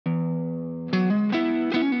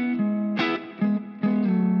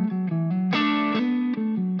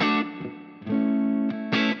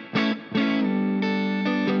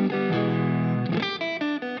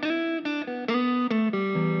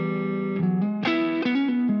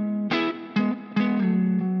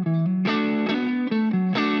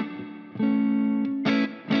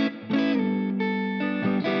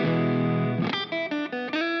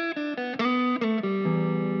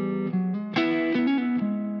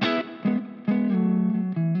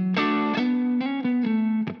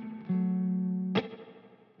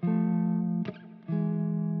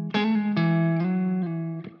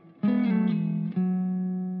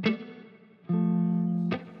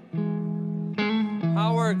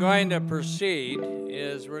How we're going to proceed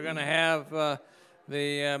is we're going to have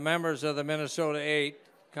the members of the Minnesota 8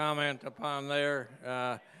 comment upon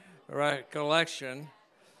their recollection.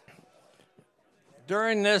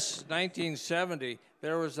 During this 1970,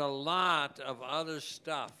 there was a lot of other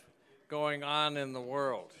stuff going on in the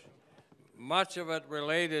world. Much of it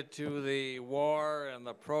related to the war and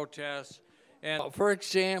the protests. And for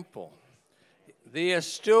example, the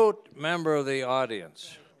astute member of the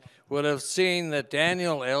audience would have seen that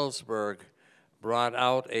Daniel Ellsberg brought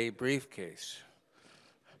out a briefcase.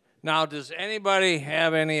 Now, does anybody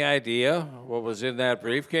have any idea what was in that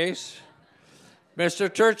briefcase? Mr.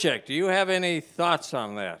 Turchek, do you have any thoughts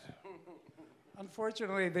on that?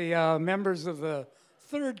 Unfortunately, the members of the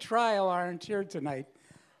third trial aren't here tonight,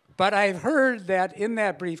 but I've heard that in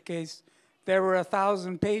that briefcase there were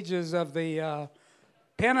 1,000 pages of the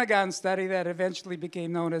Pentagon study that eventually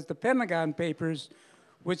became known as the Pentagon Papers,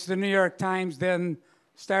 which the New York Times then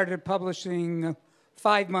started publishing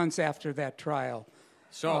 5 months after that trial.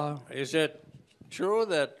 So is it true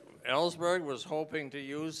that Ellsberg was hoping to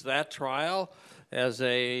use that trial as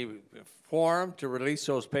a forum to release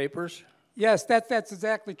those papers? Yes, that's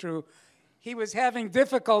exactly true. He was having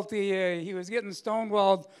difficulty. He was getting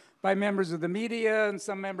stonewalled by members of the media and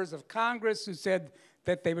some members of Congress who said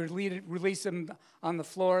that they would release him on the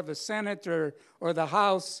floor of the Senate or the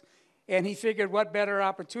House. And he figured what better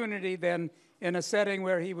opportunity than in a setting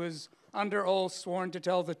where he was under oath, sworn to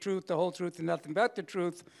tell the truth, the whole truth, and nothing but the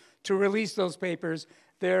truth, to release those papers.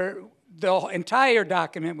 The entire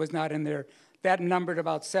document was not in there. That numbered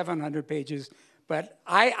about 700 pages. But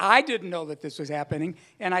I didn't know that this was happening,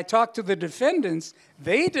 and I talked to the defendants.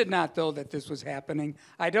 They did not know that this was happening.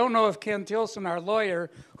 I don't know if Ken Tilson, our lawyer,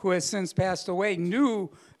 who has since passed away,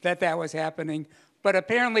 knew that that was happening, but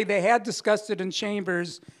apparently they had discussed it in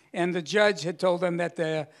chambers, and the judge had told them that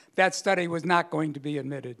that study was not going to be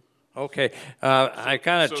admitted. Okay, I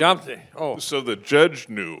kind of jumped. So the judge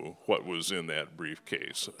knew what was in that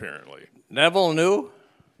briefcase, apparently. Neville knew?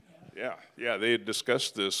 Yeah, they had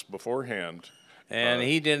discussed this beforehand. And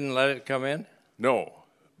he didn't let it come in? No,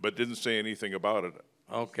 but didn't say anything about it.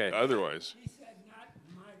 Okay. Otherwise. He said not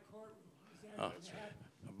in my courtroom.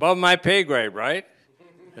 Above my pay grade, right?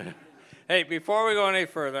 Hey, before we go any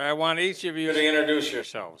further, I want each of you to introduce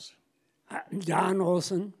yourselves. Don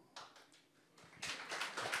Olson.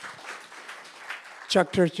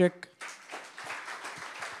 Chuck Turchik.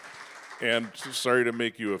 And sorry to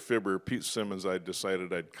make you a fibber, Pete Simmons, I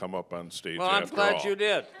decided I'd come up on stage after all. Well, I'm glad you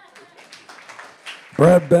did.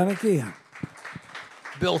 Brad Beneke.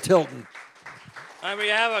 Bill Tilton. And we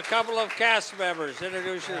have a couple of cast members.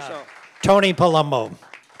 Introduce yourself. Tony Palumbo.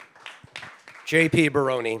 J.P.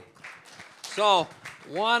 Baroni. So,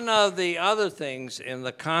 one of the other things in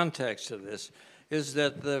the context of this is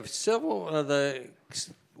that the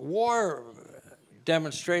war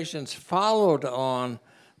demonstrations followed on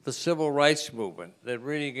the civil rights movement that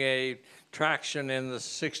really gave traction in the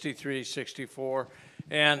 63, 64.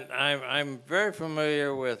 And I'm very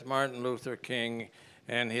familiar with Martin Luther King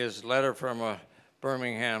and his letter from a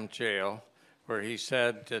Birmingham jail where he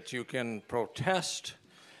said that you can protest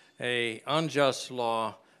an unjust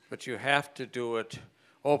law, but you have to do it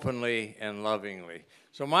openly and lovingly.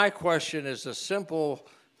 So my question is a simple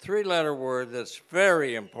three-letter word that's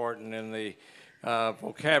very important in the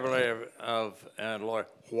vocabulary of a lawyer.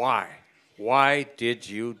 Why? Why did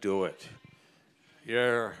you do it?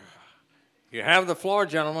 You have the floor,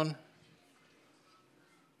 gentlemen.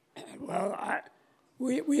 Well,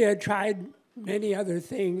 we had tried many other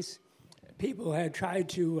things. People had tried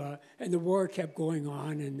to, and the war kept going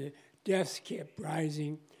on, and the deaths kept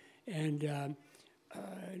rising, and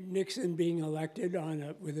Nixon being elected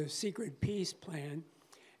with a secret peace plan,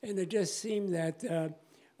 and it just seemed that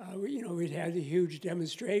we'd had the huge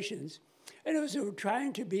demonstrations, and it was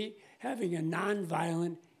trying to be having a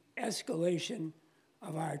nonviolent escalation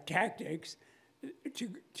of our tactics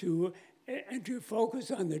to focus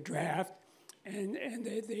on the draft, and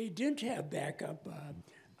they didn't have backup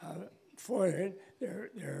for it,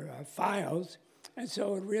 their files, and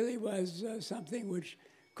so it really was something which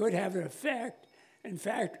could have an effect. In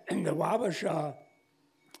fact, the Wabasha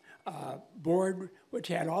board, which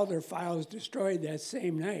had all their files destroyed that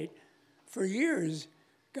same night, for years,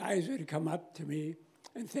 guys would come up to me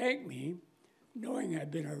and thank me, knowing I'd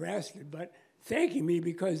been arrested, but thanking me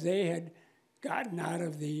because they had gotten out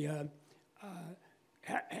of the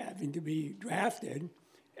having to be drafted.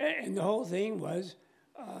 And the whole thing was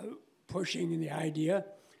pushing the idea,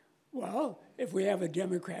 well, if we have a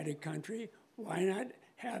democratic country, why not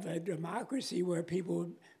have a democracy where people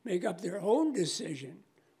make up their own decision,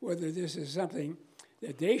 whether this is something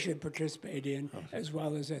that they should participate in, as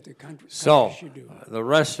well as that the country So, should do. the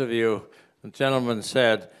rest of you, the gentleman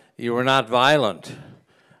said, you were not violent.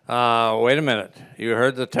 Wait a minute. You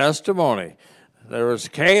heard the testimony. There was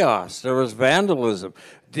chaos. There was vandalism.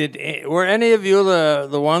 Were any of you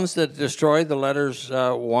the ones that destroyed the letters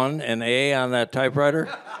 1 and A on that typewriter?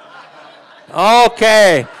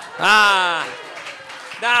 Okay. Now,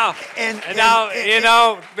 you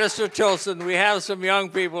know, Mr. Tilson, we have some young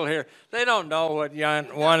people here. They don't know what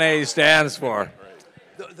 1A stands for.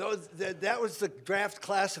 That was the draft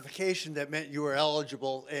classification that meant you were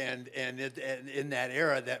eligible, and in that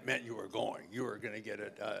era, that meant you were going. You were going to get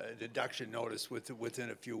a deduction notice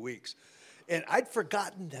within a few weeks. And I'd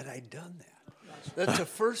forgotten that I'd done that. That's the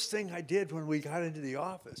first thing I did when we got into the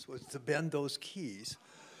office, was to bend those keys,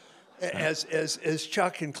 as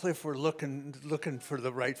Chuck and Cliff were looking for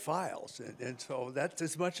the right files. And so that's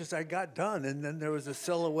as much as I got done. And then there was a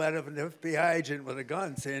silhouette of an FBI agent with a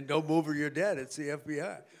gun saying, "Don't move or you're dead. It's the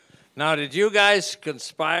FBI." Now, did you guys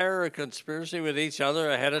conspire a conspiracy with each other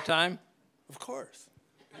ahead of time? Of course.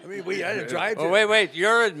 I mean, we had to drive. Oh, wait.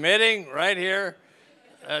 You're admitting right here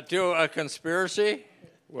to a conspiracy?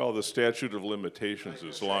 Well, the statute of limitations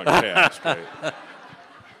is long past, right?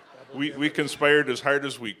 We conspired as hard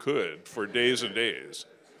as we could for days and days.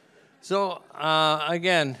 So,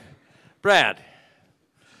 again, Brad,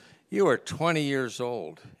 you were 20 years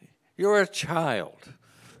old. You were a child.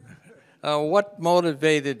 What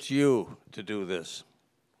motivated you to do this?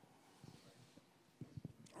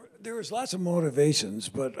 There was lots of motivations,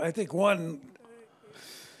 but I think one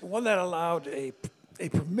that allowed a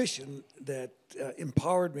permission that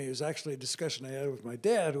empowered me was actually a discussion I had with my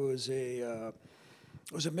dad, who was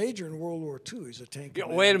a major in World War II. He's a tank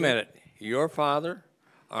commander. Wait a minute. Your father,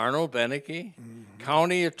 Arnold Beneke,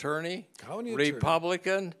 county attorney,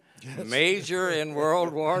 Republican, major in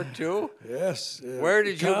World War II? Yes. Where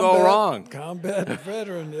did you go wrong? Combat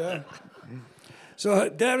veteran, yeah. So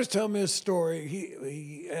Dad was telling me a story.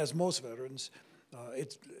 He, as most veterans,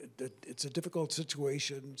 it's a difficult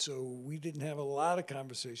situation, so we didn't have a lot of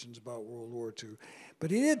conversations about World War II.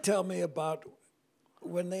 But he did tell me about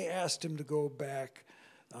when they asked him to go back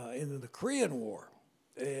into the Korean War.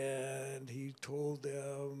 And he told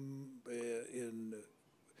them in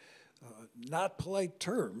not polite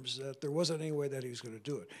terms that there wasn't any way that he was going to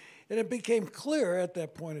do it. And it became clear at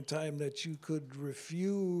that point in time that you could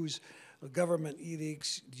refuse government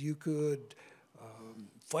edicts, you could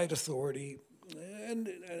fight authority. And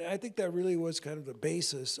I think that really was kind of the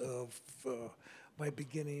basis of my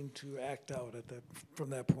beginning to act out from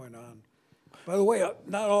that point on. By the way,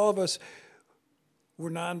 not all of us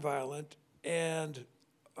were nonviolent, and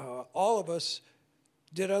all of us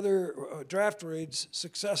did other draft raids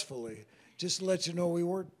successfully. Just to let you know, we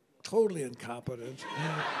weren't totally incompetent.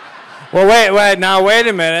 Well, wait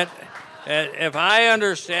a minute. If I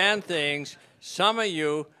understand things, some of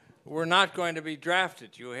you were not going to be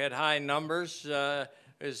drafted. You had high numbers.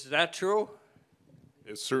 Is that true?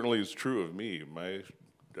 It certainly is true of me. My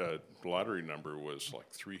lottery number was like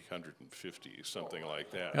 350, something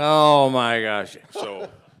like that. Oh, my gosh.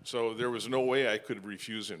 So there was no way I could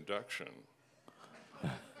refuse induction.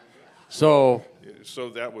 So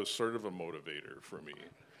that was sort of a motivator for me,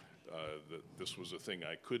 that this was a thing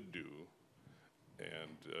I could do.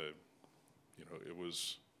 And, it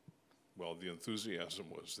was, well, the enthusiasm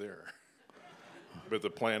was there. But the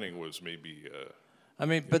planning was maybe...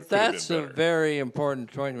 but that's a very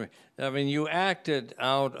important point. I mean, you acted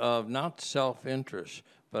out of not self-interest,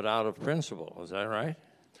 but out of principle. Is that right?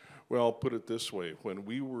 Well, put it this way. When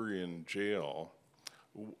we were in jail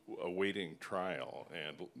awaiting trial,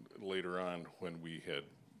 and later on when we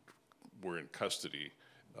were in custody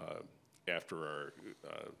after our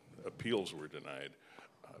appeals were denied,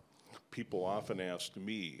 people often asked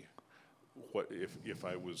me what if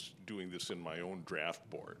I was doing this in my own draft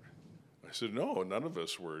board. I said, no, none of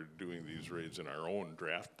us were doing these raids in our own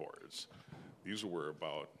draft boards. These were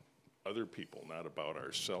about other people, not about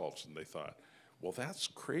ourselves. And they thought, well, that's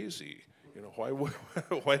crazy.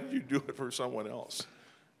 Why did you do it for someone else?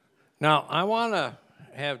 Now, I want to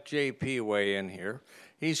have JP weigh in here.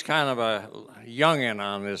 He's kind of a youngin'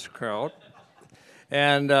 on this crowd.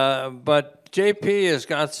 And but JP has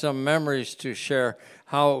got some memories to share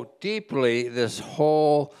how deeply this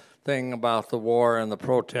whole thing about the war and the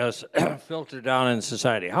protests filtered down in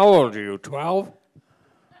society. How old are you, 12?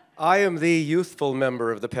 I am the youthful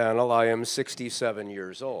member of the panel. I am 67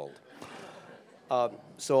 years old.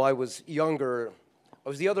 So I was younger. I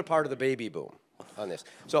was the other part of the baby boom. on this.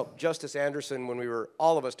 So, Justice Anderson, when we were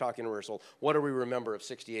all of us talking in rehearsal, what do we remember of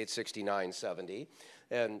 68, 69, 70?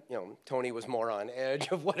 And, you know, Tony was more on edge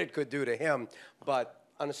of what it could do to him, but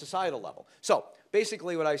on a societal level. So,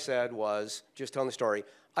 basically what I said was, just telling the story,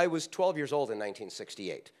 I was 12 years old in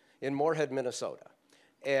 1968 in Moorhead, Minnesota.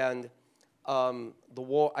 And the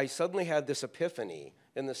war, I suddenly had this epiphany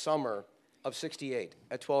in the summer of 68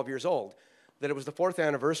 at 12 years old that it was the 4th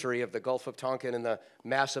anniversary of the Gulf of Tonkin and the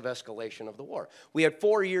massive escalation of the war. We had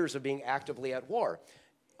 4 years of being actively at war.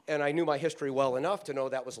 And I knew my history well enough to know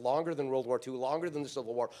that was longer than World War II, longer than the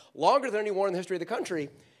Civil War, longer than any war in the history of the country.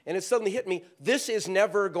 And it suddenly hit me, this is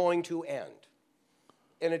never going to end.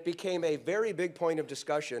 And it became a very big point of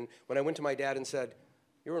discussion when I went to my dad and said,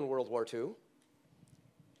 you're in World War II.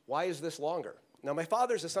 Why is this longer? Now, my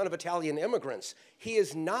father's the son of Italian immigrants. He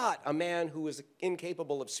is not a man who is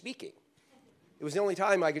incapable of speaking. It was the only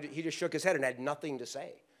time he just shook his head and had nothing to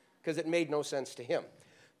say because it made no sense to him.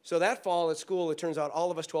 So that fall at school, it turns out all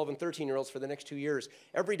of us 12 and 13-year-olds for the next 2 years,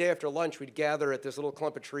 every day after lunch, we'd gather at this little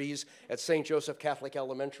clump of trees at St. Joseph Catholic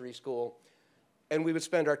Elementary School, and we would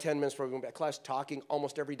spend our 10 minutes before we went back to class talking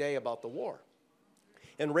almost every day about the war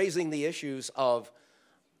and raising the issues of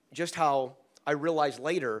just how I realized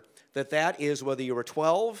later that that is, whether you were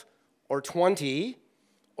 12 or 20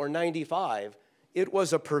 or 95, it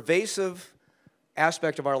was a pervasive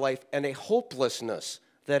aspect of our life and a hopelessness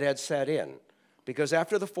that had set in. Because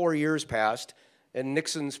after the 4 years passed, and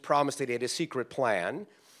Nixon's promised that he had a secret plan,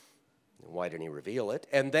 why didn't he reveal it?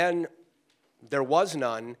 And then there was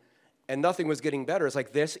none, and nothing was getting better. It's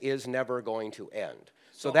like, this is never going to end.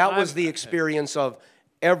 So that was the experience of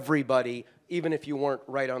everybody, even if you weren't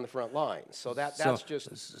right on the front lines. So that's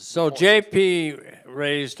just... So JP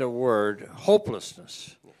raised a word,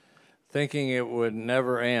 hopelessness, thinking it would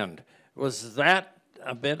never end. Was that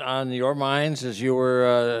a bit on your minds as you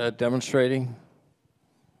were demonstrating?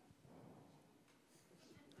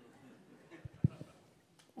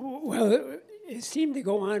 Well, it seemed to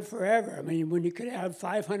go on forever. I mean, when you could have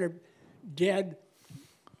 500 dead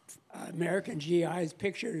American GIs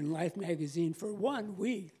pictured in Life magazine for 1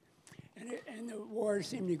 week, and the war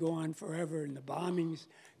seemed to go on forever, and the bombings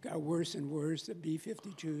got worse and worse, the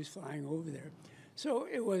B-52s flying over there. So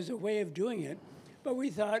it was a way of doing it, but we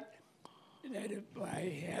thought that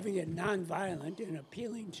by having it nonviolent and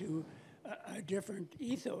appealing to a different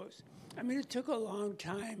ethos, I mean, it took a long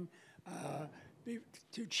time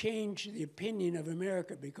to change the opinion of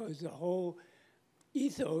America because the whole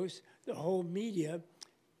ethos, the whole media,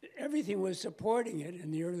 everything was supporting it in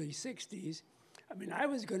the early 60s. I mean, I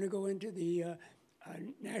was going to go into the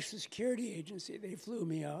National Security Agency. They flew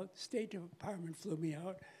me out. The State Department flew me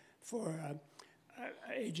out for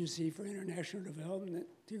Agency for International Development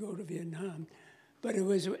to go to Vietnam. But it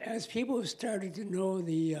was as people started to know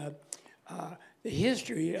the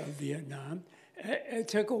history of Vietnam, it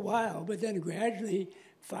took a while, but then gradually,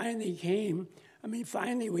 finally came. I mean,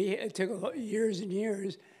 finally, it took years and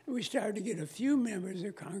years. And we started to get a few members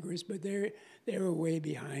of Congress, but they were way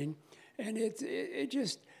behind. And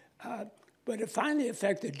but it finally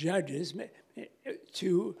affected judges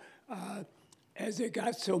as it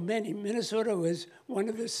got so many. Minnesota was one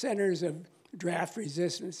of the centers of draft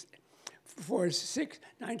resistance for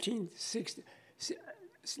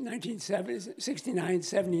 1969,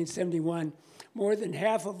 70, and 71. More than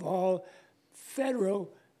half of all federal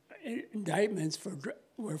indictments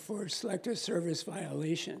were for selective service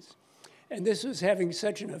violations. And this was having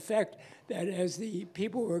such an effect that as the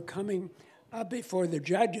people were coming up before the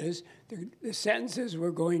judges, the sentences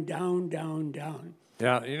were going down, down, down.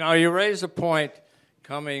 Yeah, you know, you raise a point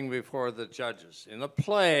coming before the judges. In the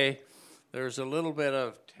play, there's a little bit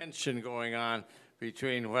of tension going on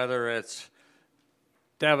between whether it's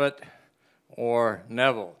Devitt or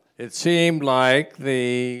Neville. It seemed like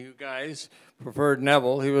you guys preferred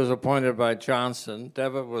Neville. He was appointed by Johnson.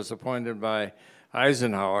 Devitt was appointed by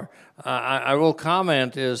Eisenhower. I will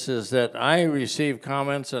comment is that I received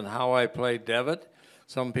comments on how I played Devitt.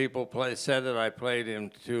 Some people said that I played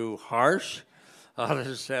him too harsh.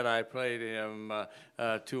 Others said I played him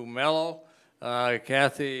too mellow.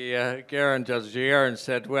 Kathy Guerin, Judge Guerin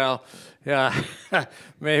said, well, yeah,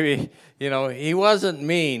 maybe, you know, he wasn't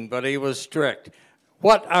mean, but he was strict.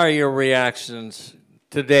 What are your reactions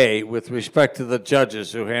today with respect to the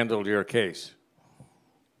judges who handled your case?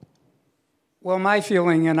 Well, my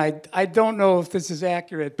feeling, and I don't know if this is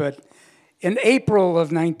accurate, but in April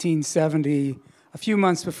of 1970, a few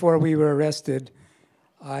months before we were arrested,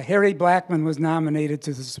 Harry Blackmun was nominated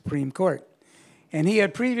to the Supreme Court. And he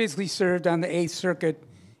had previously served on the 8th Circuit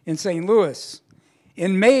in St. Louis.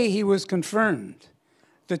 In May, he was confirmed.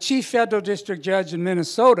 The chief federal district judge in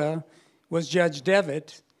Minnesota was Judge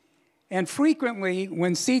Devitt. And frequently,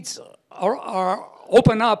 when seats are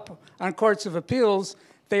open up on courts of appeals,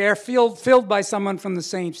 they are filled by someone from the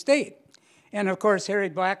same state. And of course, Harry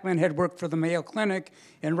Blackman had worked for the Mayo Clinic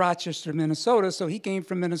in Rochester, Minnesota, so he came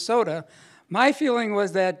from Minnesota. My feeling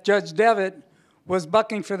was that Judge Devitt was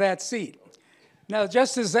bucking for that seat. Now,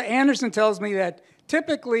 Justice Anderson tells me that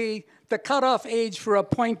typically the cutoff age for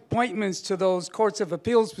appointments to those courts of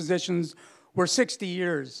appeals positions were 60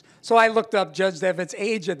 years. So I looked up Judge Devitt's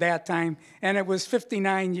age at that time, and it was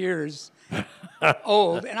 59 years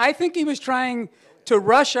old. And I think he was trying to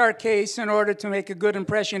rush our case in order to make a good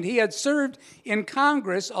impression. He had served in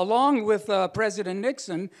Congress along with President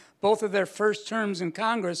Nixon. Both of their first terms in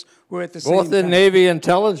Congress were at the same time. Both in Navy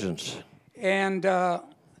intelligence. And at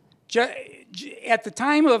the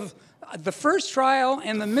time of the first trial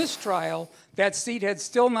and the mistrial, that seat had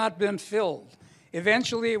still not been filled.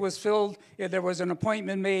 Eventually it was filled. There was an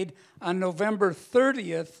appointment made on November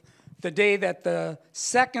 30th, the day that the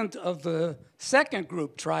second of the second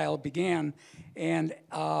group trial began, and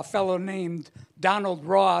a fellow named Donald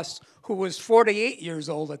Ross, who was 48 years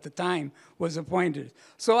old at the time, was appointed.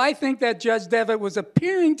 So I think that Judge Devitt was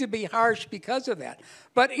appearing to be harsh because of that.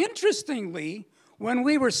 But interestingly, when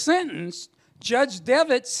we were sentenced, Judge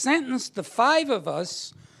Devitt sentenced the 5 of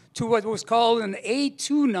us to what was called an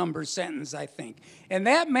A2 number sentence, I think. And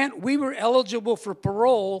that meant we were eligible for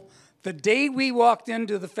parole the day we walked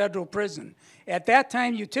into the federal prison. At that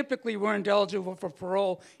time, you typically weren't eligible for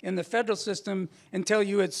parole in the federal system until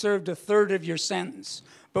you had served a third of your sentence.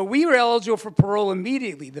 But we were eligible for parole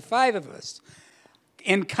immediately, the 5 of us.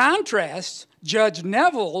 In contrast, Judge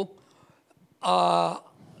Neville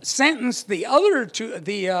sentenced the other two,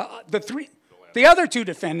 the other 2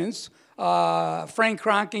 defendants, Frank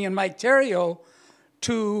Cronkey and Mike Terrio,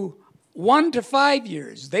 to 1 to 5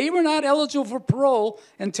 years. They were not eligible for parole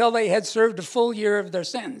until they had served a full year of their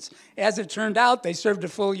sentence. As it turned out, they served a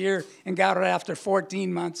full year and got it after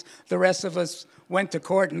 14 months. The rest of us went to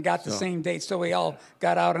court and got the same date, so we all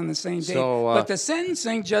got out on the same date. But the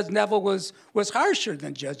sentencing, Judge Neville was harsher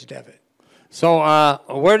than Judge Devitt. So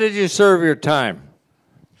where did you serve your time?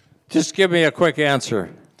 Just give me a quick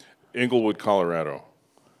answer. Englewood, Colorado.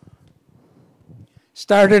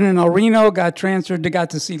 Started in El Reno, got transferred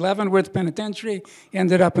to see Leavenworth Penitentiary,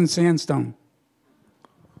 ended up in Sandstone.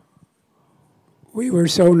 We were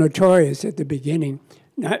so notorious at the beginning.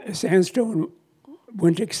 Sandstone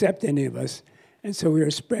wouldn't accept any of us. And so we were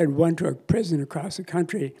spread one to a prison across the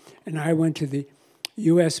country, and I went to the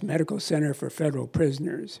U.S. Medical Center for Federal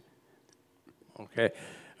Prisoners. Okay.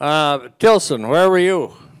 Tilson, where were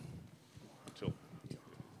you?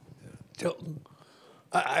 Tilton.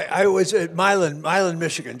 I was at Milan,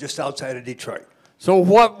 Michigan, just outside of Detroit. So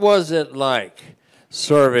what was it like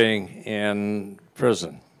serving in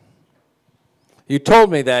prison? You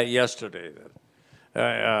told me that yesterday.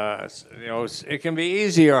 That, you know, it can be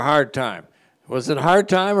easy or hard time. Was it hard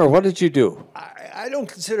time, or what did you do? I don't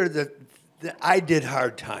consider that I did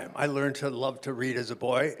hard time. I learned to love to read as a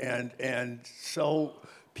boy, and so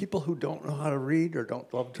people who don't know how to read or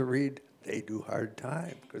don't love to read, they do hard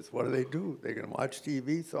time, because what do? They can watch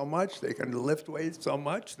TV so much, they can lift weights so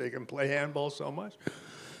much, they can play handball so much,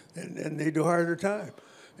 and they do harder time.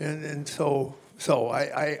 And so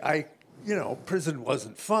I you know, prison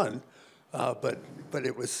wasn't fun, but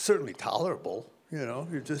it was certainly tolerable. You know,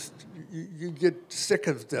 you get sick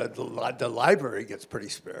of the library gets pretty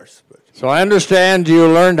sparse. But. So I understand you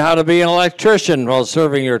learned how to be an electrician while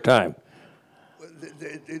serving your time.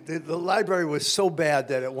 The library was so bad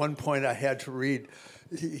that at one point I had to read,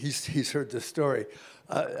 he's heard this story,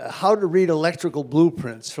 How to Read Electrical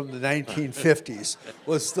Blueprints from the 1950s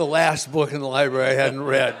was the last book in the library I hadn't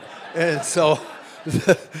read. And so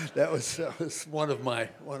that was one of my.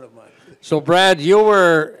 So Brad, you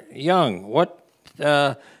were young.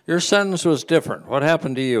 Your sentence was different. What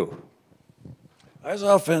happened to you? I was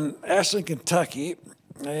off in Ashland, Kentucky,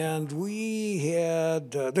 and we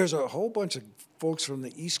had, there's a whole bunch of folks from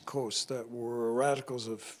the East Coast that were radicals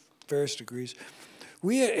of various degrees.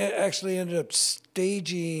 We actually ended up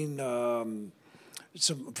staging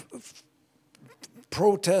some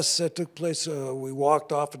protests that took place. We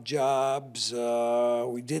walked off of jobs.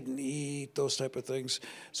 We didn't eat, those type of things.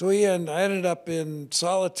 So I ended up in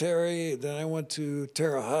solitary. Then I went to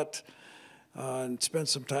Terre Haute and spent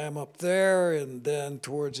some time up there. And then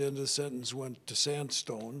towards the end of the sentence, went to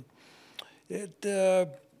Sandstone. It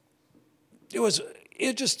was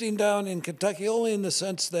interesting down in Kentucky, only in the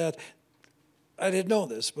sense that I didn't know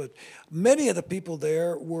this, but many of the people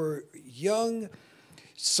there were young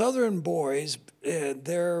Southern boys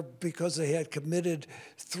there because they had committed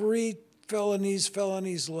three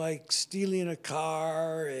felonies like stealing a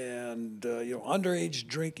car and underage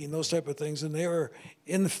drinking, those type of things, and they were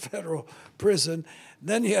in the federal prison.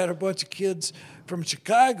 Then you had a bunch of kids from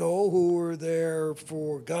Chicago who were there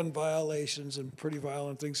for gun violations and pretty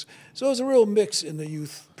violent things. So it was a real mix in the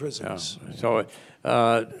youth prisons. Yeah. So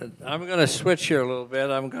I'm going to switch here a little bit.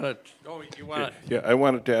 I'm going to. Oh, you want to? Yeah, I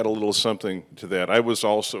wanted to add a little something to that.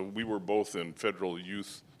 We were both in federal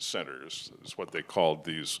youth centers, is what they called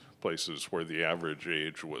these places where the average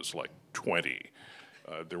age was like 20.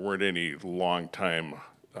 There weren't any long-time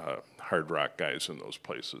hard rock guys in those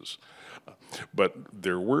places. But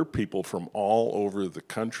there were people from all over the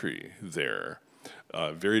country there,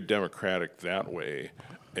 very democratic that way.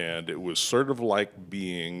 And it was sort of like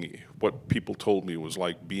what people told me was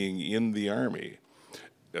like being in the Army.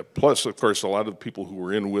 Plus, of course, a lot of the people who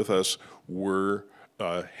were in with us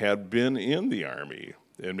had been in the Army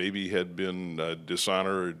and maybe had been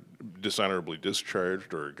dishonorably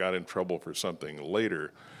discharged or got in trouble for something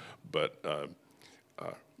later, but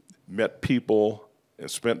met people and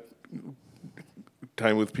spent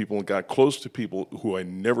time with people and got close to people who I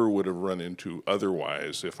never would have run into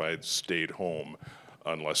otherwise if I'd stayed home,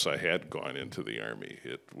 unless I had gone into the Army.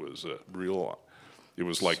 It was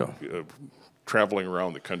like traveling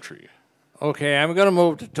around the country. Okay, I'm going to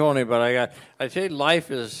move to Tony, but I say life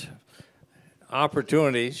is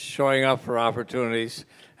opportunities, showing up for opportunities,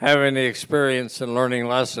 having the experience and learning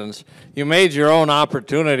lessons. You made your own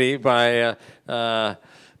opportunity by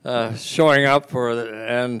showing up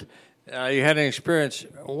and you had an experience.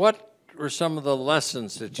 What were some of the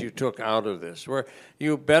lessons that you took out of this? Were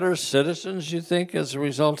you better citizens, you think, as a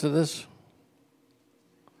result of this?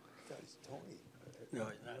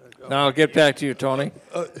 Now I'll get back to you, Tony.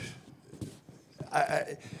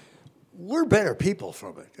 We're better people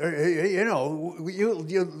from it.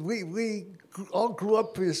 We all grew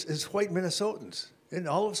up as white Minnesotans, and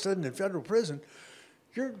all of a sudden in federal prison,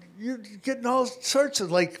 you're getting all sorts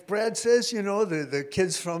of, like Brad says, the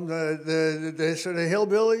kids from the sort of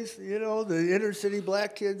hillbillies, the inner city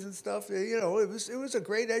black kids and stuff. It was a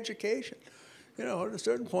great education. At a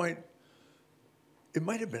certain point, it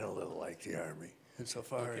might have been a little like the Army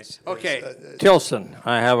insofar as. Okay, Tilson,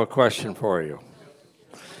 I have a question for you.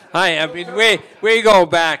 Hi, I mean, we go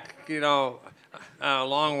back, a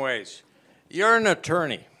long ways. You're an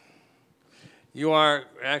attorney. You are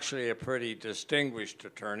actually a pretty distinguished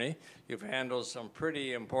attorney. You've handled some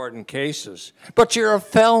pretty important cases. But you're a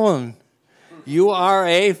felon. You are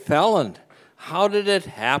a felon. How did it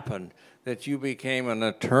happen that you became an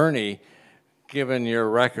attorney given your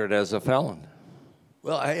record as a felon?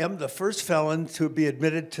 Well, I am the first felon to be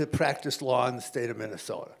admitted to practice law in the state of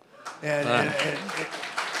Minnesota. And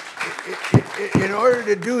in order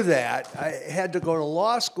to do that, I had to go to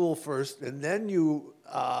law school first, and then you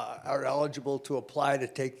are eligible to apply to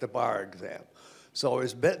take the bar exam. So I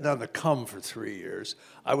was betting on the come for 3 years.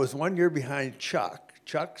 I was 1 year behind Chuck.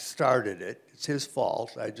 Chuck started it. It's his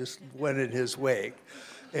fault. I just went in his wake.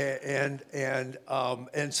 And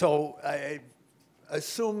so I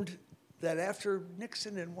assumed that after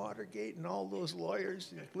Nixon and Watergate and all those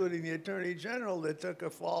lawyers, including the Attorney General, that took a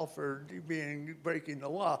fall for breaking the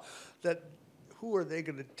law, that who are they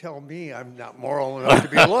going to tell me I'm not moral enough to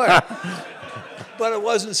be a lawyer? But it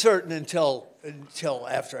wasn't certain until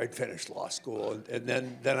after I'd finished law school. And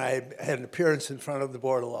then I had an appearance in front of the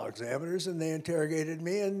Board of Law Examiners, and they interrogated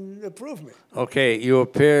me and approved me. Okay, you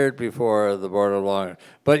appeared before the Board of Law.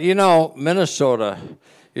 But Minnesota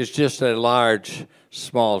is just a large,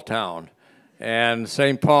 small town. And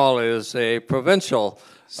St. Paul is a provincial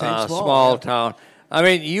small town. I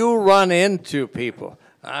mean, you run into people.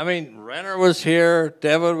 I mean, Renner was here,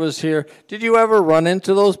 Devitt was here. Did you ever run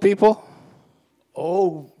into those people?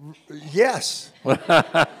 Oh, yes.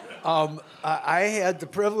 I had the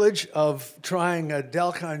privilege of trying a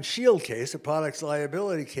Delcon Shield case, a products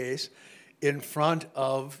liability case, in front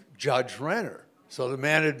of Judge Renner. So the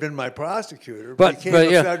man had been my prosecutor, became a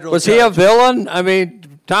federal was judge. he a villain? I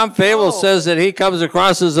mean, Tom Fable says that he comes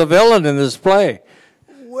across as a villain in this play.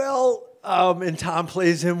 Well, and Tom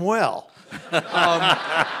plays him well.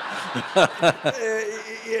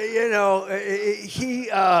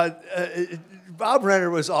 Bob Renner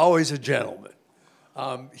was always a gentleman.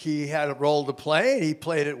 He had a role to play, and he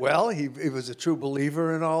played it well. He was a true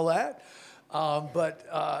believer in all that. But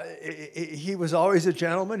he was always a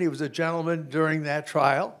gentleman. He was a gentleman during that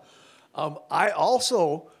trial. I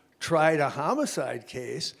also tried a homicide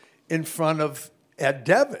case in front of Ed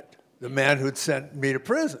Devitt, the man who'd sent me to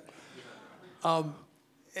prison.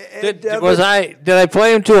 Did I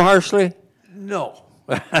play him too harshly? No.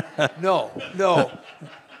 No.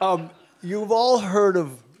 You've all heard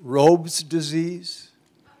of robes disease.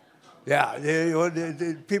 Yeah,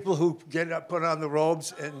 the people who put on the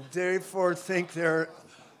robes and therefore think they're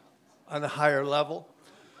on a higher level.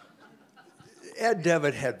 Ed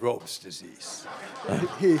Devitt had robes disease.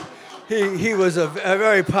 He was a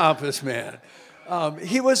very pompous man.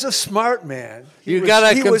 He was a smart man. You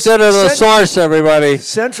got to consider the source, everybody.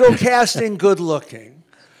 Central casting, good looking.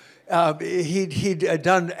 He'd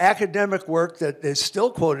done academic work that is still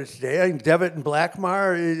quoted today. I think Devitt and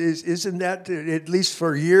Blackmar isn't that, at least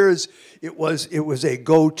for years, it was a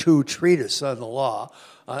go-to treatise on the law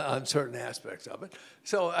on certain aspects of it.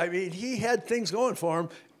 So I mean, he had things going for him,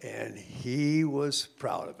 and he was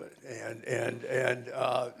proud of it, and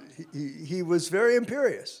he was very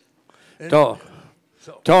imperious.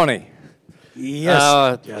 Tony.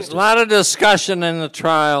 Yes. A lot of discussion in the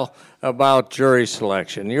trial about jury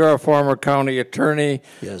selection. You're a former county attorney.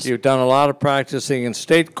 Yes. You've done a lot of practicing in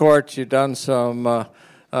state courts. You've done some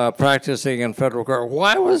practicing in federal court.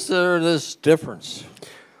 Why was there this difference?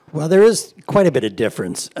 Well, there is quite a bit of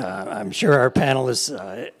difference. I'm sure our panelists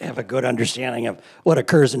have a good understanding of what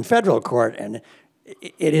occurs in federal court, and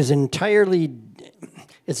it is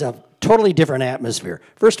it's a totally different atmosphere.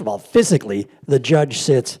 First of all, physically, the judge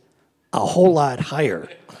sits a whole lot higher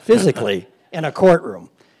physically in a courtroom,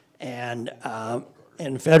 and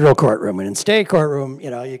in federal courtroom, and in state courtroom,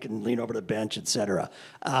 you can lean over the bench, etc.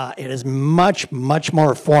 It is much, much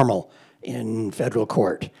more formal in federal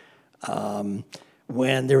court.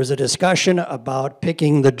 When there was a discussion about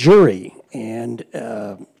picking the jury, and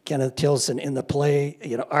Kenneth Tilson in the play,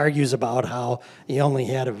 argues about how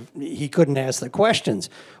he couldn't ask the questions.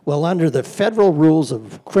 Well, under the federal rules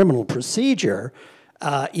of criminal procedure,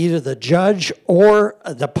 either the judge or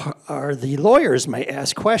the lawyers may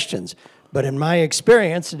ask questions. But in my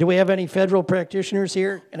experience, do we have any federal practitioners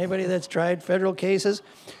here? Anybody that's tried federal cases?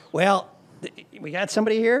 Well, we got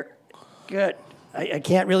somebody here? Good. I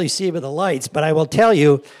can't really see with the lights, but I will tell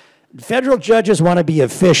you, federal judges want to be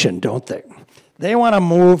efficient, don't they? They want to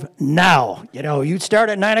move now. You start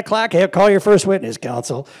at 9 o'clock, hey, call your first witness,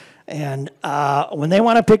 counsel. And when they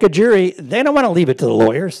want to pick a jury, they don't want to leave it to the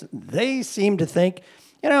lawyers. They seem to think,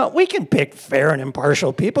 we can pick fair and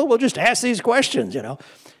impartial people. We'll just ask these questions,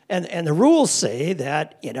 And the rules say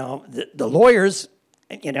that, the lawyers,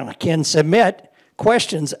 can submit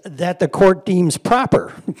questions that the court deems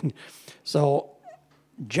proper. So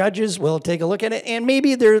judges will take a look at it, and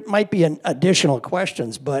maybe there might be additional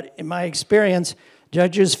questions, but in my experience,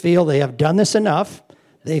 judges feel they have done this enough.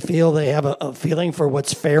 They feel they have a feeling for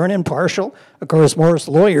what's fair and impartial. Of course, most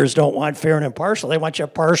lawyers don't want fair and impartial. They want you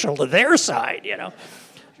partial to their side,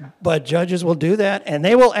 But judges will do that, and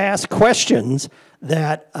they will ask questions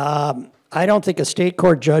that I don't think a state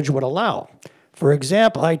court judge would allow. For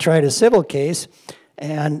example, I tried a civil case,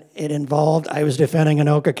 and it involved, I was defending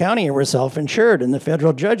Anoka County, and we're self-insured, and the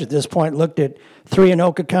federal judge at this point looked at 3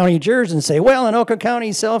 Anoka County jurors and say, well, Anoka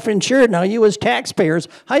County's self-insured, now you as taxpayers,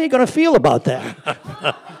 how are you going to feel about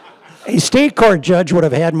that? A state court judge would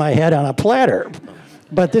have had my head on a platter,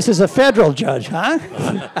 but this is a federal judge, huh?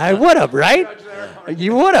 I would have, right?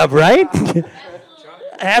 You would have, right?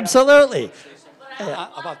 Absolutely.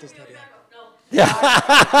 About this,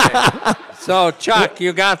 So, Chuck,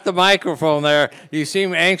 you got the microphone there. You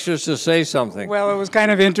seem anxious to say something. Well, it was kind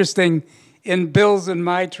of interesting. In Bill's and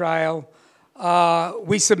my trial,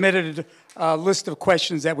 we submitted a list of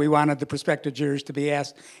questions that we wanted the prospective jurors to be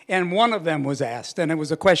asked, and one of them was asked, and it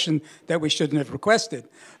was a question that we shouldn't have requested.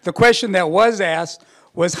 The question that was asked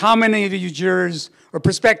was how many of you jurors or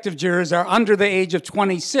prospective jurors are under the age of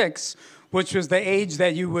 26, which was the age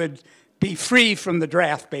that you would be free from the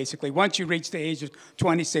draft, basically. Once you reached the age of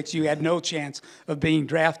 26, you had no chance of being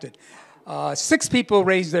drafted. 6 people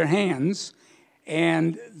raised their hands,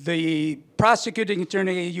 and the prosecuting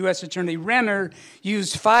attorney, U.S. Attorney Renner,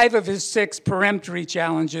 used 5 of his 6 peremptory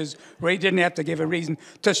challenges, where he didn't have to give a reason,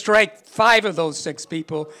 to strike 5 of those 6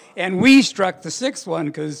 people, and we struck the 6th one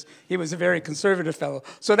because he was a very conservative fellow.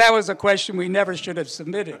 So that was a question we never should have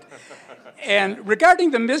submitted. And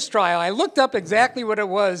regarding the mistrial, I looked up exactly what it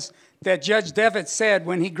was that Judge Devitt said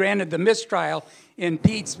when he granted the mistrial in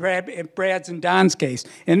Pete's, Brad's, and Don's case.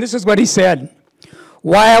 And this is what he said.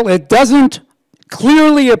 While it doesn't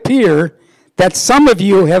clearly appear that some of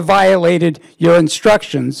you have violated your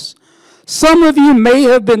instructions, some of you may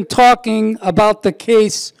have been talking about the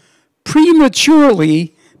case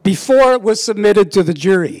prematurely before it was submitted to the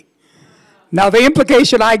jury. Now, the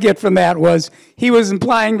implication I get from that was he was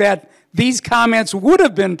implying that these comments would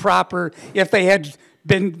have been proper if they had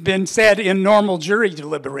been said in normal jury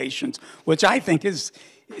deliberations, which I think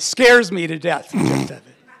scares me to death.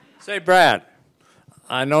 Say, Brad,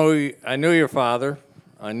 I knew your father.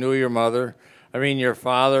 I knew your mother. I mean, your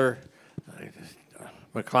father,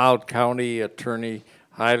 McLeod County attorney,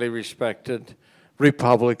 highly respected,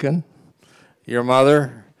 Republican. Your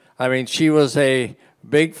mother, I mean, she was a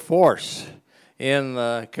big force in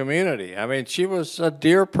the community. I mean, she was a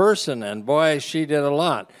dear person, and boy, she did a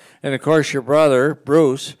lot. And of course, your brother,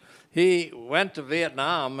 Bruce, he went to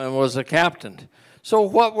Vietnam and was a captain. So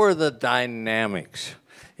what were the dynamics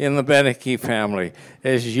in the Beneke family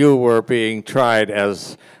as you were being tried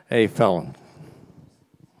as a felon?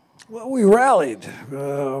 Well, we rallied.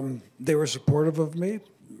 They were supportive of me.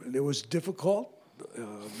 It was difficult.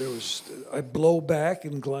 I blow back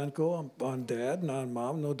in Glencoe on Dad and on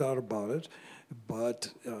Mom, no doubt about it. But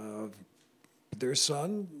their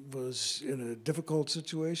son was in a difficult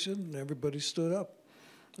situation, and everybody stood up,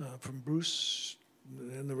 from Bruce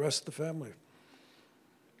and the rest of the family.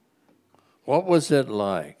 What was it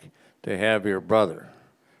like to have your brother,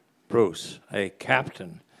 Bruce, a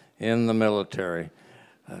captain in the military,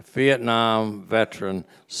 a Vietnam veteran,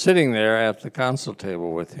 sitting there at the council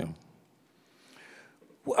table with him?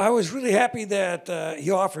 Well, I was really happy that he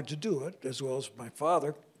offered to do it, as well as my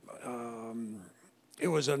father. It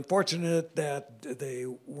was unfortunate that they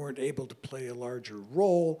weren't able to play a larger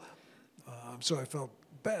role, so I felt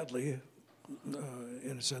badly,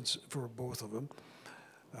 in a sense, for both of them.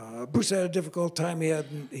 Bruce had a difficult time.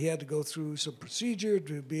 He had to go through some procedure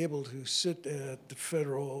to be able to sit at the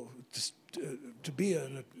federal, to be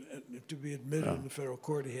admitted in the federal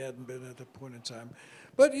court. He hadn't been at that point in time.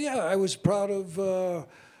 But yeah, I was proud of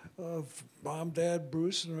Mom, Dad,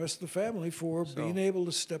 Bruce, and the rest of the family for being able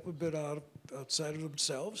to step a bit outside of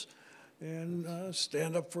themselves and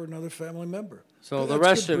stand up for another family member. So the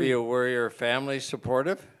rest of you, were your family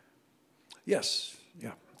supportive? Yes,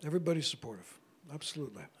 yeah, everybody's supportive.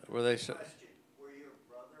 Absolutely. Were they? Were your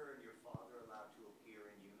brother and your father allowed to appear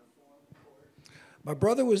in uniform in court? My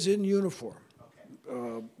brother was in uniform.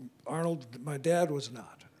 Okay. Arnold, my dad, was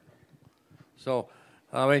not. So,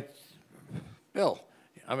 I mean, Bill,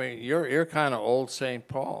 I mean, you're kind of old St.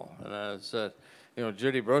 Paul, and as you know,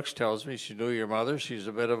 Judy Brooks tells me she knew your mother. She's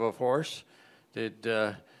a bit of a force. Did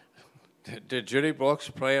Judy Brooks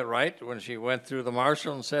play it right when she went through the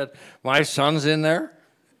marshal and said, "My son's in there"?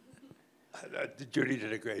 Judy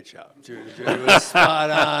did a great job. Judy was spot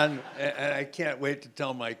on, and I can't wait to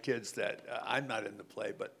tell my kids that I'm not in the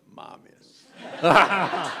play, but Mom is.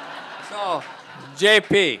 So,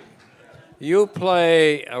 JP, you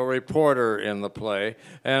play a reporter in the play,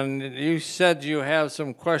 and you said you have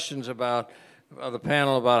some questions about the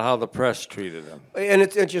panel about how the press treated them. And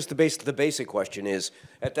it's just the basic question is,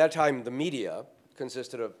 at that time, the media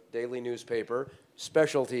consisted of daily newspaper,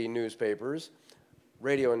 specialty newspapers,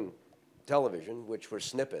 radio and television, which were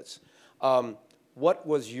snippets. What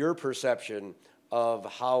was your perception of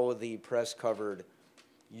how the press covered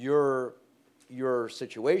your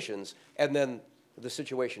situations and then the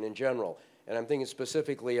situation in general? And I'm thinking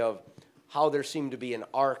specifically of how there seemed to be an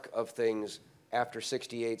arc of things after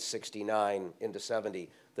 68, 69 into 70,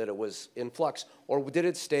 that it was in flux, or did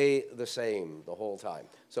it stay the same the whole time?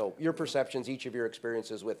 So your perceptions, each of your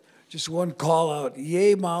experiences with... Just one call out,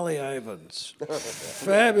 yay Molly Ivins.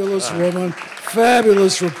 Fabulous woman,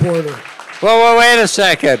 fabulous reporter. Well, wait a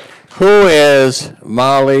second. Who is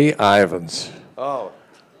Molly Ivins? Oh,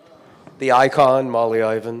 the icon, Molly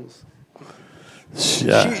Ivins. She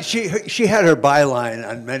had her byline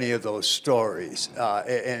on many of those stories,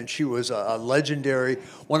 and she was a legendary,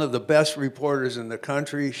 one of the best reporters in the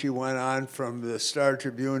country. She went on from the Star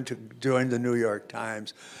Tribune to join the New York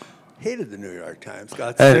Times. Hated the New York Times,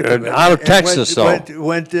 got sick of it. Out of Texas,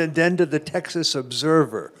 went then to the Texas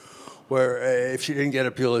Observer, where if she didn't get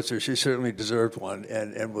a Pulitzer, she certainly deserved one,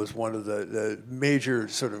 and was one of the major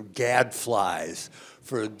sort of gadflies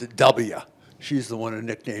for the W. She's the one who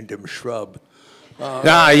nicknamed him Shrub.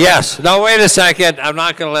 Yes. No, wait a second. I'm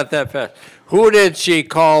not going to let that pass. Who did she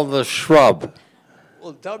call the Shrub?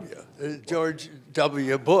 Well, George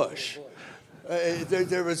W. Bush.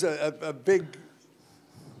 There was a big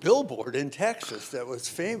billboard in Texas that was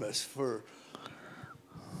famous for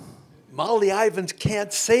Molly Ivins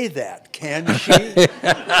can't say that, can she?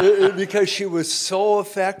 Because she was so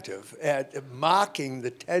effective at mocking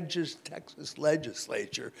the Texas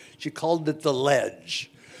legislature. She called it the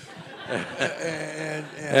ledge.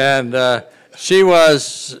 And she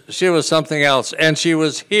was something else, and she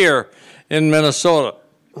was here in Minnesota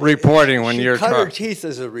reporting when you're She cut her teeth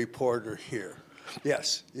as a reporter here.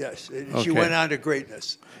 Yes. Okay. She went on to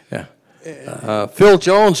greatness. Yeah. Phil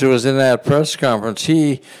Jones, who was in that press conference,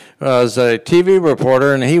 he was a TV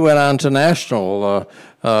reporter, and he went on to national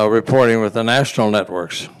reporting with the national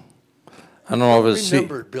networks. I don't know if it's...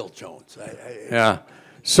 Remembered Bill Jones. Yeah.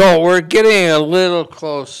 So we're getting a little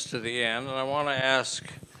close to the end, and I want to ask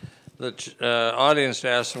the audience to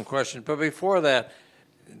ask some questions. But before that,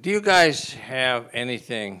 do you guys have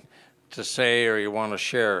anything to say or you want to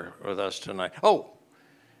share with us tonight? Oh,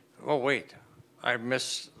 wait. I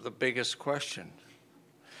missed the biggest question.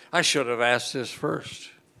 I should have asked this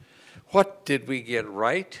first. What did we get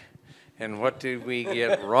right and what did we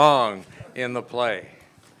get wrong in the play?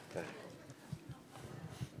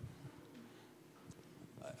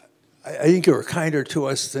 I think you were kinder to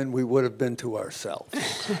us than we would have been to ourselves.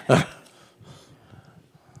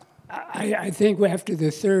 I think after the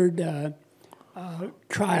third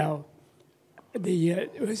trial, the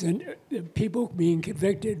people being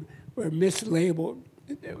convicted were mislabeled.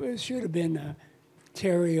 It should have been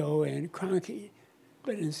Terrio and Cronky,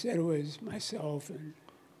 but instead it was myself. And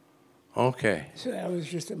Okay. so that was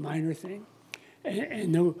just a minor thing.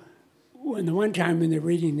 And the one time when they're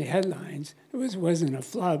reading the headlines, it wasn't a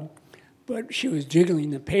flub, but she was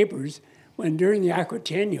jiggling the papers when during the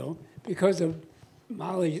Aquatennial, because of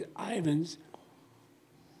Molly Ivins'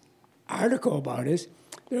 article about us,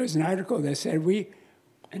 there was an article that said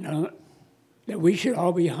that we should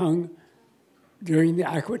all be hung during the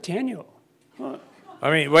Aquatennial. I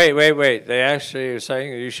mean, wait. They actually are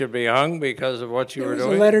saying you should be hung because of what you were There was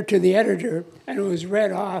doing? a letter to the editor, and it was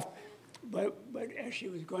read off, but as she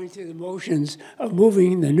was going through the motions of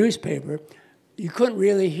moving the newspaper, you couldn't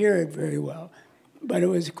really hear it very well. But it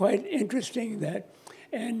was quite interesting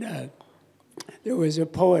and there was a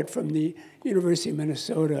poet from the University of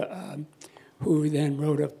Minnesota who then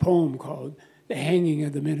wrote a poem called The Hanging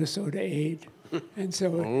of the Minnesota Aid. And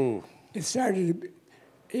so it started,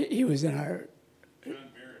 he was in our,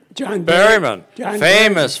 John Berryman, John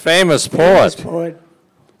famous Famous poet.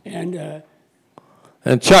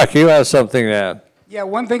 And Chuck, you have something to add. Yeah,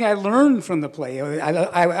 one thing I learned from the play,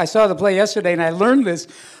 I saw the play yesterday, and I learned this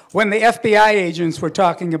when the FBI agents were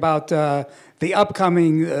talking about the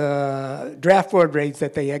upcoming draft board raids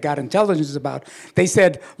that they got intelligence about. They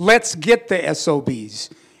said, let's get the SOBs.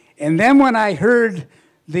 And then when I heard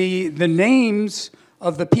the names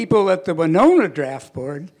of the people at the Winona draft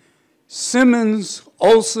board, Simmons,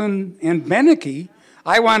 Olson, and Beneke,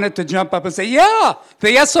 I wanted to jump up and say, yeah,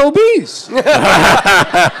 the SOBs.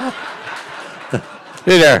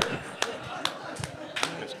 Hey there.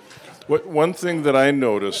 One thing that I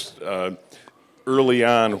noticed early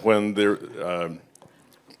on when the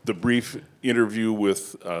brief interview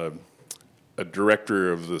with a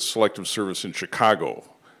director of the Selective Service in Chicago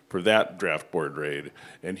for that draft board raid,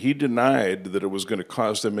 and he denied that it was going to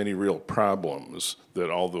cause them any real problems, that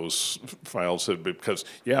all those files had been, because,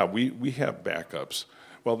 yeah, we have backups.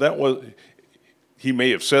 Well, he may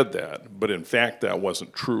have said that, but in fact that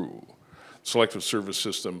wasn't true. Selective Service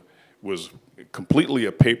system was completely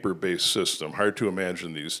a paper-based system, hard to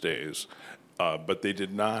imagine these days, but they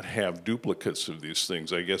did not have duplicates of these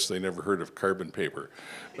things. I guess they never heard of carbon paper.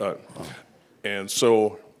 And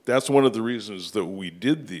so that's one of the reasons that we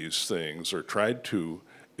did these things, or tried to,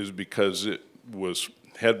 is because it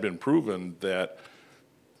had been proven that,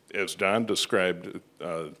 as Don described,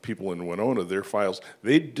 people in Winona, their files,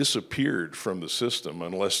 they disappeared from the system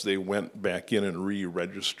unless they went back in and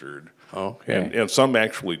re-registered. Okay. And some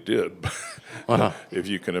actually did, if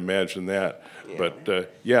you can imagine that. Yeah.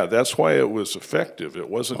 But yeah, that's why it was effective. It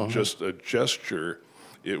wasn't just a gesture.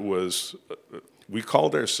 It was, we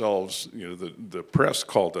called ourselves, the press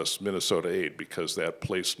called us Minnesota 8 because that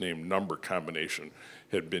place name number combination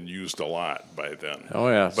had been used a lot by then. Oh,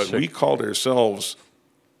 yeah. But we called ourselves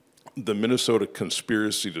the Minnesota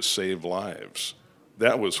Conspiracy to Save Lives.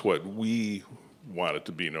 That was what we wanted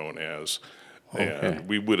to be known as. Okay. And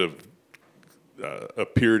we would have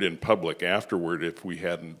appeared in public afterward if we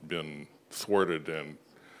hadn't been thwarted and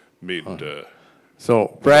made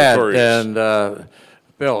So, Brad notorious. and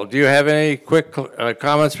Bill, do you have any quick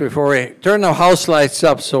comments before we turn the house lights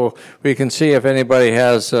up so we can see if anybody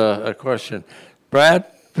has a question? Brad,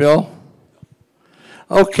 Bill?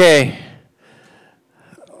 Okay.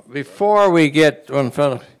 Before we get in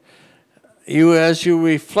front of you, as you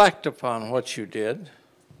reflect upon what you did,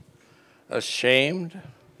 ashamed,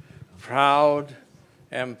 proud,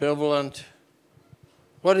 ambivalent,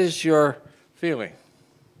 what is your feeling?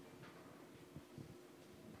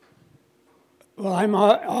 well, I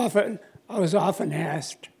was often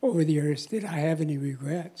asked over the years, did I have any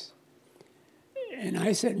regrets? And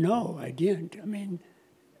I said, no, I didn't. I mean,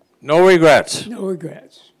 no regrets. no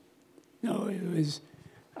regrets. No, it was,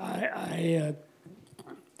 I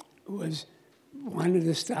wanted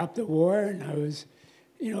to stop the war, and I was,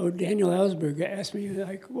 Daniel Ellsberg asked me,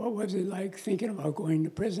 like, what was it like thinking about going to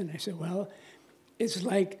prison? I said, well, it's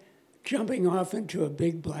like jumping off into a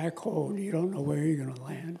big black hole and you don't know where you're going to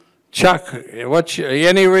land. Chuck,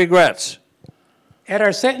 any regrets? At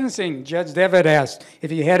our sentencing, Judge Devitt asked,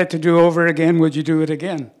 if you had it to do over again, would you do it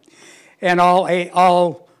again? And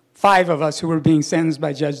all 5 of us who were being sentenced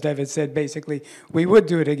by Judge Devitt said basically, we would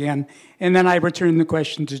do it again. And then I returned the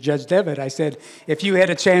question to Judge Devitt. I said, if you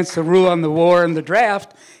had a chance to rule on the war and the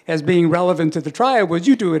draft as being relevant to the trial, would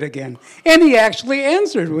you do it again? And he actually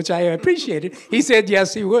answered, which I appreciated. He said,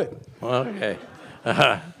 yes, he would. Okay.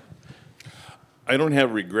 I don't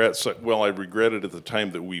have regrets. Well, I regretted at the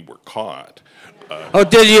time that we were caught. Oh,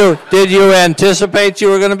 did you anticipate you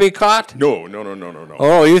were going to be caught? No.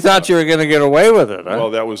 Oh, you thought you were going to get away with it, huh?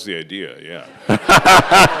 Well, that was the idea, yeah.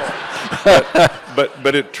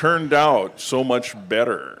 but it turned out so much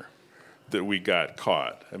better that we got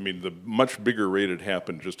caught. I mean, the much bigger raid had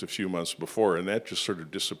happened just a few months before, and that just sort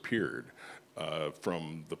of disappeared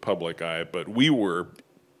from the public eye. But we were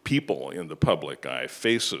people in the public eye,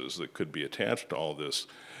 faces that could be attached to all this.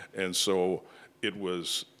 And so it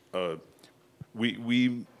was,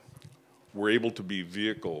 we were able to be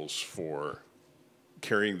vehicles for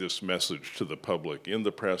carrying this message to the public in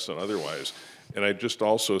the press and otherwise. And I just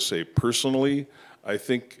also say personally, I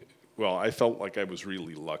think, well, I felt like I was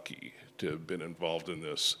really lucky to have been involved in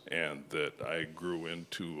this and that I grew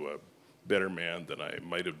into a better man than I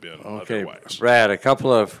might have been otherwise. Brad, a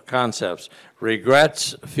couple of concepts.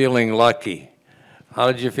 Regrets, feeling lucky.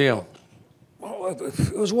 How did you feel? Well,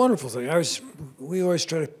 it was a wonderful thing. We always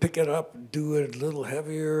try to pick it up, do it a little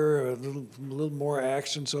heavier, a little more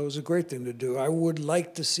action, so it was a great thing to do. I would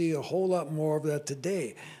like to see a whole lot more of that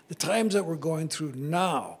today. The times that we're going through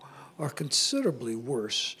now are considerably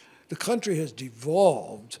worse. The country has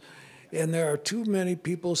devolved, and there are too many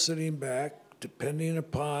people sitting back, depending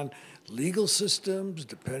upon legal systems,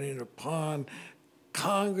 depending upon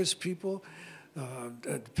Congress people,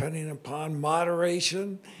 depending upon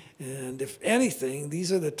moderation. And if anything,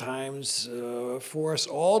 these are the times for us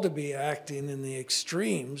all to be acting in the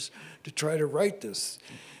extremes to try to right this.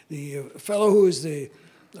 The fellow who is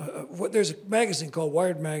there's a magazine called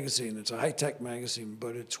Wired Magazine. It's a high-tech magazine,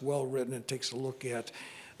 but it's well written and takes a look at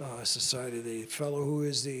society. The fellow who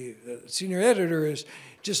is the senior editor is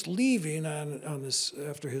just leaving on this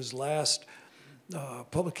after his last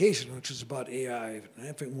publication, which is about AI. And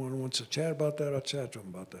if anyone wants to chat about that, I'll chat to him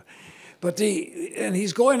about that. And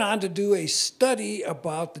he's going on to do a study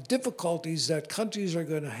about the difficulties that countries are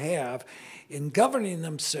going to have in governing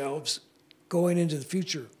themselves going into the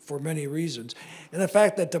future for many reasons. And the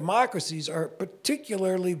fact that democracies are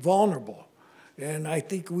particularly vulnerable. And I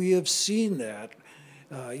think we have seen that,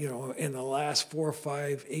 in the last 4,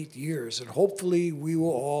 5, 8 years. And hopefully we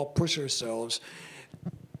will all push ourselves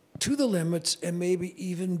to the limits and maybe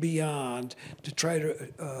even beyond to try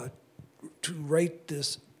to right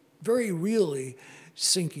this very really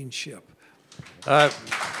sinking ship.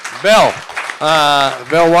 Bill,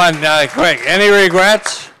 one, quick. Any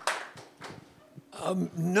regrets?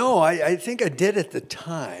 No, I think I did at the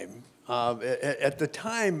time. At the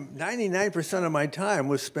time, 99% of my time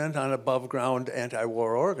was spent on above-ground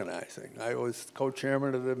anti-war organizing. I was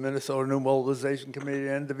co-chairman of the Minnesota New Mobilization Committee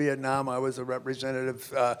and the Vietnam. I was a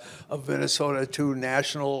representative of Minnesota to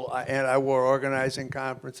national anti-war organizing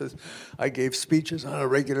conferences. I gave speeches on a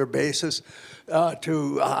regular basis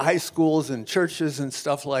to high schools and churches and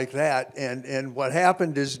stuff like that. And what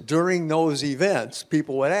happened is during those events,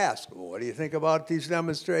 people would ask, well, what do you think about these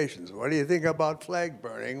demonstrations? What do you think about flag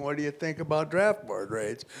burning? What do you think about draft board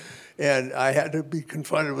raids? And I had to be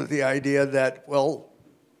confronted with the idea that, well,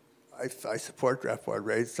 I support draft board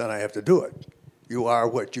raids, then I have to do it. You are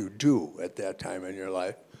what you do at that time in your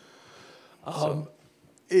life.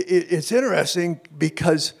 It's interesting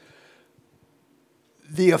because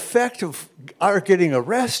the effect of our getting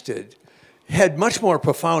arrested had much more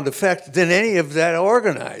profound effect than any of that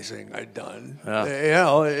organizing I'd done.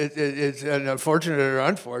 Yeah. It's unfortunate or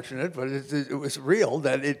unfortunate, but it was real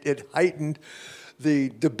that it heightened the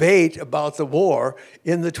debate about the war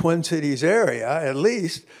in the Twin Cities area, at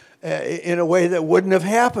least, in a way that wouldn't have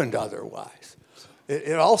happened otherwise.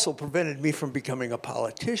 It also prevented me from becoming a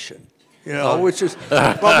politician, which is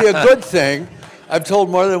probably a good thing. I've told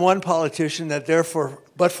more than one politician that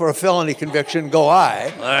but for a felony conviction, go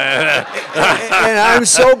I. And I'm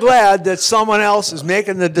so glad that someone else is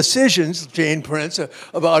making the decisions, Jane Prince,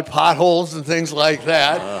 about potholes and things like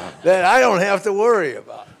that, that I don't have to worry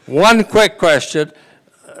about. One quick question.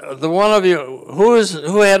 The one of you,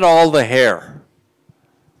 who had all the hair?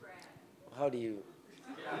 How do you?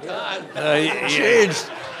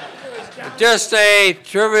 Changed. Just a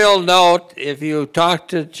trivial note, if you talk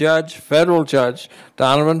to federal judge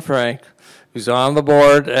Donovan Frank, who's on the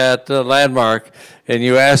board at Landmark, and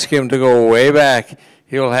you ask him to go way back,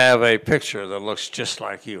 he'll have a picture that looks just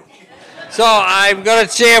like you. So I'm going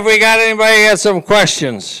to see if we got anybody who has some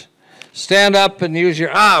questions. Stand up and use your,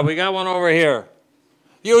 we got one over here.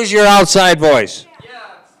 Use your outside voice. Yeah,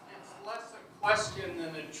 it's less a question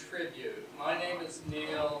than a tribute. My name is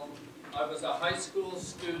Neil. I was a high school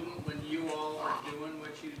student when you all were doing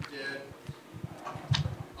what you did.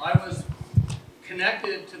 I was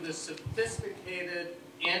connected to the sophisticated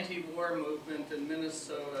anti-war movement in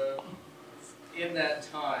Minnesota in that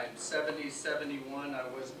time, 70, 71. I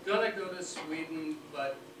was going to go to Sweden,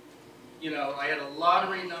 but, you know, I had a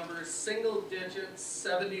lottery number, single digits,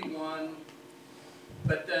 71,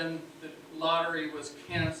 but then the lottery was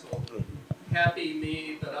canceled. Happy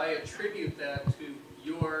me, but I attribute that to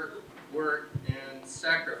your work and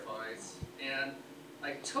sacrifice. And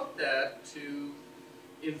I took that to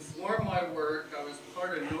inform my work. I was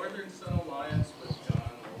part of Northern Sun Alliance with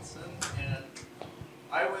John Olson, and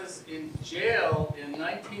I was in jail in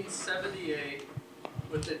 1978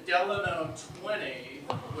 with the Delano 20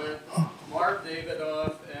 with Marv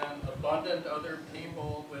Davidoff and abundant other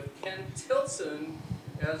people, with Ken Tilson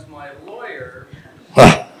as my lawyer,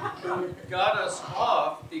 who got us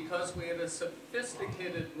off because we had a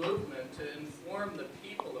sophisticated movement to inform the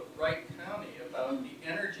people of Wright County about the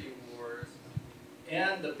energy wars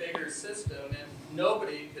and the bigger system, and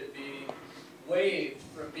nobody could be waived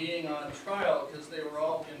from being on trial because they were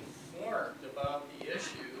all informed about the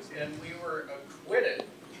issues, and we were acquitted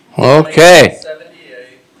Okay. in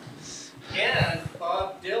 1978. And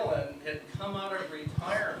Bob Dylan had come out of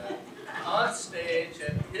retirement on stage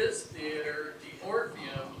at his theater, the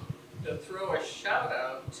Orpheum, to throw a shout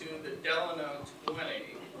out to the Delano 20.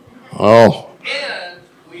 Oh. And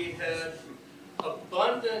we had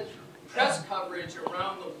abundant press coverage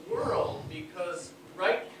around the world because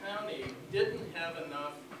Wright County didn't have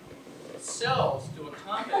enough cells to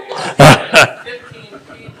accommodate 15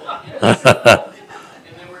 people in a cell,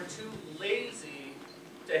 and they were too lazy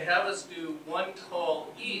to have us do one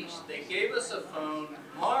call each. They gave us a phone.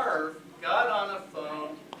 Marv got on a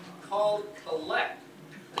phone, called Collect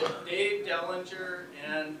to Dave Dellinger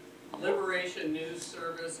and Liberation News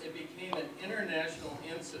Service. It became an international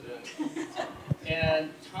incident,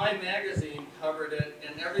 and Time Magazine covered it,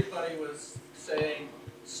 and everybody was saying,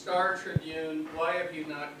 Star Tribune, why have you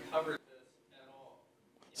not covered this at all?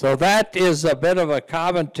 So that is a bit of a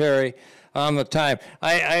commentary on the time.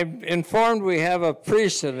 I'm informed we have a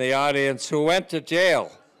priest in the audience who went to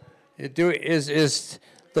jail. Is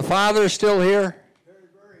the father still here?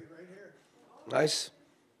 Nice.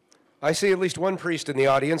 I see at least one priest in the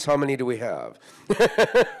audience. How many do we have?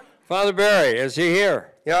 Father Barry, is he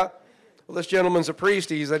here? Yeah? Well, this gentleman's a priest.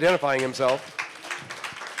 He's identifying himself.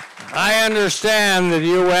 I understand that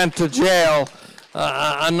you went to jail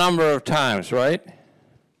a number of times, right?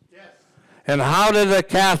 Yes. And how did the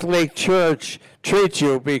Catholic Church treat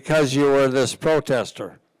you because you were this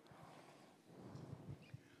protester?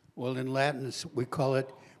 Well, in Latin, we call it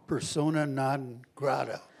persona non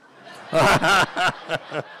grata.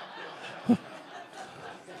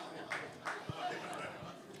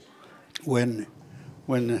 When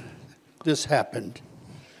this happened,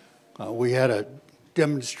 we had a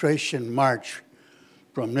demonstration march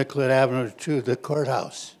from Nicollet Avenue to the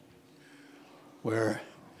courthouse, where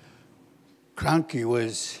Kroenke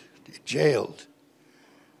was jailed,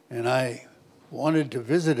 and I wanted to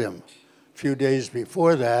visit him a few days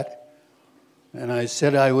before that, and I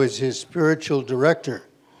said I was his spiritual director,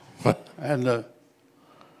 and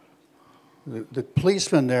the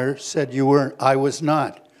policeman there said you weren't. I was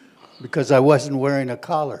not, because I wasn't wearing a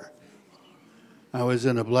collar. I was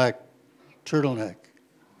in a black turtleneck.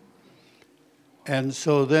 And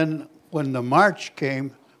so then when the march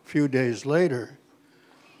came a few days later,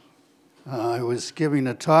 I was giving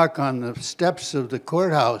a talk on the steps of the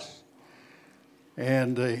courthouse,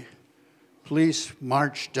 and the police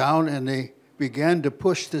marched down and they began to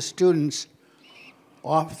push the students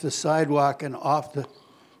off the sidewalk and off the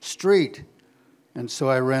street. And so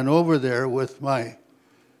I ran over there with my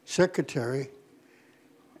secretary,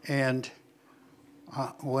 and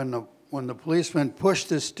when the policeman pushed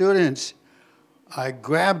the students, I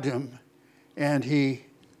grabbed him, and he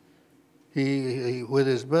with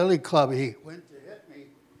his billy club, he went to hit me,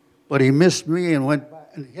 but he missed me and went back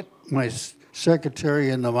and hit my secretary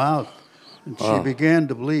in the mouth, and she began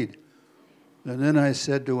to bleed. And then I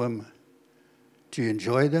said to him, "Do you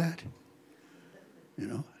enjoy that? You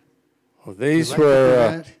know?" Well, these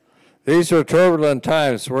were turbulent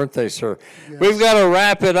times, weren't they, sir? Yes. We've got to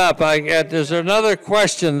wrap it up. There's another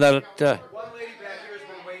question that. One lady back here has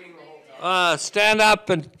been waiting the whole stand up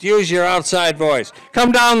and use your outside voice.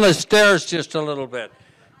 Come down the stairs just a little bit,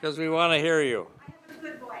 because we want to hear you. I have a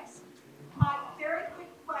good voice. My very quick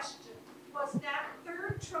question, was that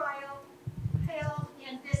third trial held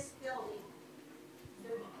in this building?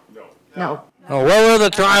 No. Oh, where were the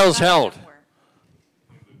trials held?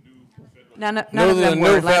 None of The them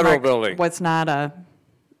new were. federal Landmark building. was not a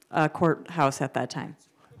courthouse at that time.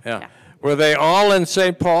 Yeah. Were they all in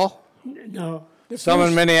St. Paul? No. Some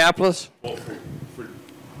in Minneapolis? Well, for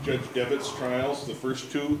Judge Devitt's trials, the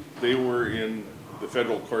first two, they were in the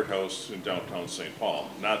federal courthouse in downtown St. Paul,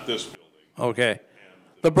 not this building. Okay.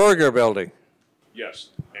 The Burger Building. Yes,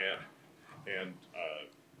 and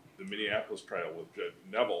the Minneapolis trial with Judge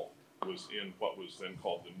Neville was in what was then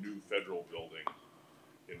called the new federal building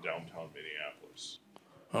in downtown Minneapolis.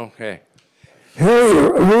 Okay.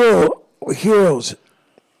 Real heroes.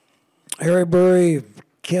 Harry Burry,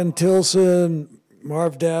 Ken Tilson,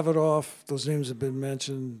 Marv Davidoff, those names have been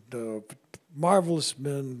mentioned. Marvelous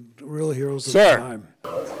men, real heroes of the Sir. time.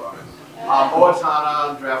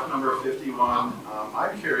 Owatonna, draft number 51.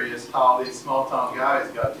 I'm curious how these small town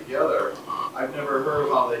guys got together. I've never heard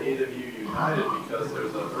of how the 8 of you united, because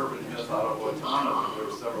there's an urban myth out of Owatonna that there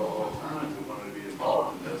were several Owatonnans who wanted to be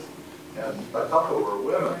involved in this, and a couple were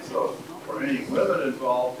women. So were any women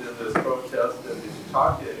involved in this protest, and did you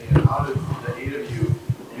talk to any, and how did the 8 of you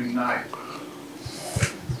unite?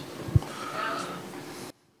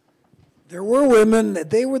 There were women,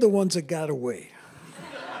 they were the ones that got away.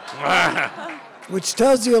 Which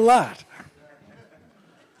tells you a lot.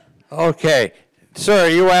 Okay. Sir,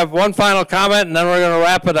 you have one final comment, and then we're going to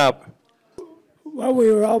wrap it up.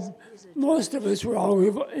 Well, most of us were all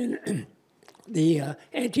in the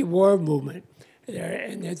anti-war movement,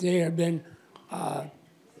 and that there have been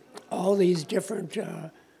all these different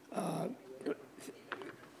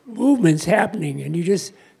movements happening, and you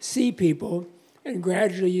just see people, and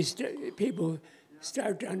gradually people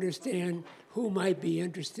start to understand who might be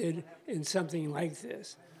interested in something like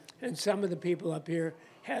this. And some of the people up here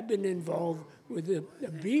have been involved with the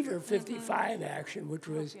Beaver 55 action, which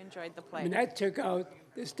was, You enjoyed the play. I mean, that took out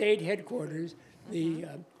the state headquarters, the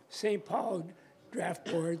St. Paul draft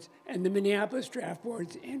boards, and the Minneapolis draft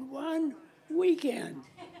boards in one weekend.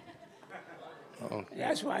 Okay.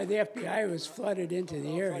 That's why the FBI was flooded into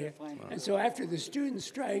the area. And so after the student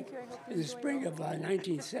strike in the spring of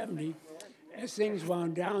 1970, as things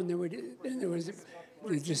wound down, there was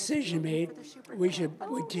the decision made we should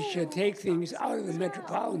take things out of the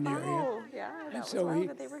metropolitan area. Oh, yeah, And so we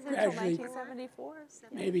they were here gradually, till 1974.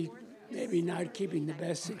 maybe not keeping the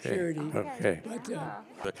best security. Okay.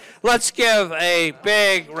 But Let's give a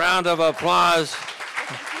big round of applause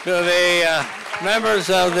to the members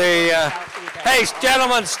of the. Hey,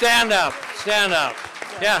 gentlemen, stand up. Stand up.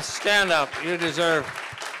 Yes, stand up. You deserve.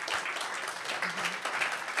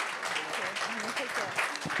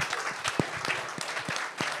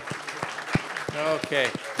 Okay.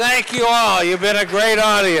 Thank you all. You've been a great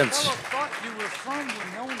audience. thought you were from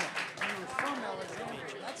Winona. You were from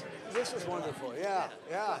Alexandria. This was wonderful, yeah.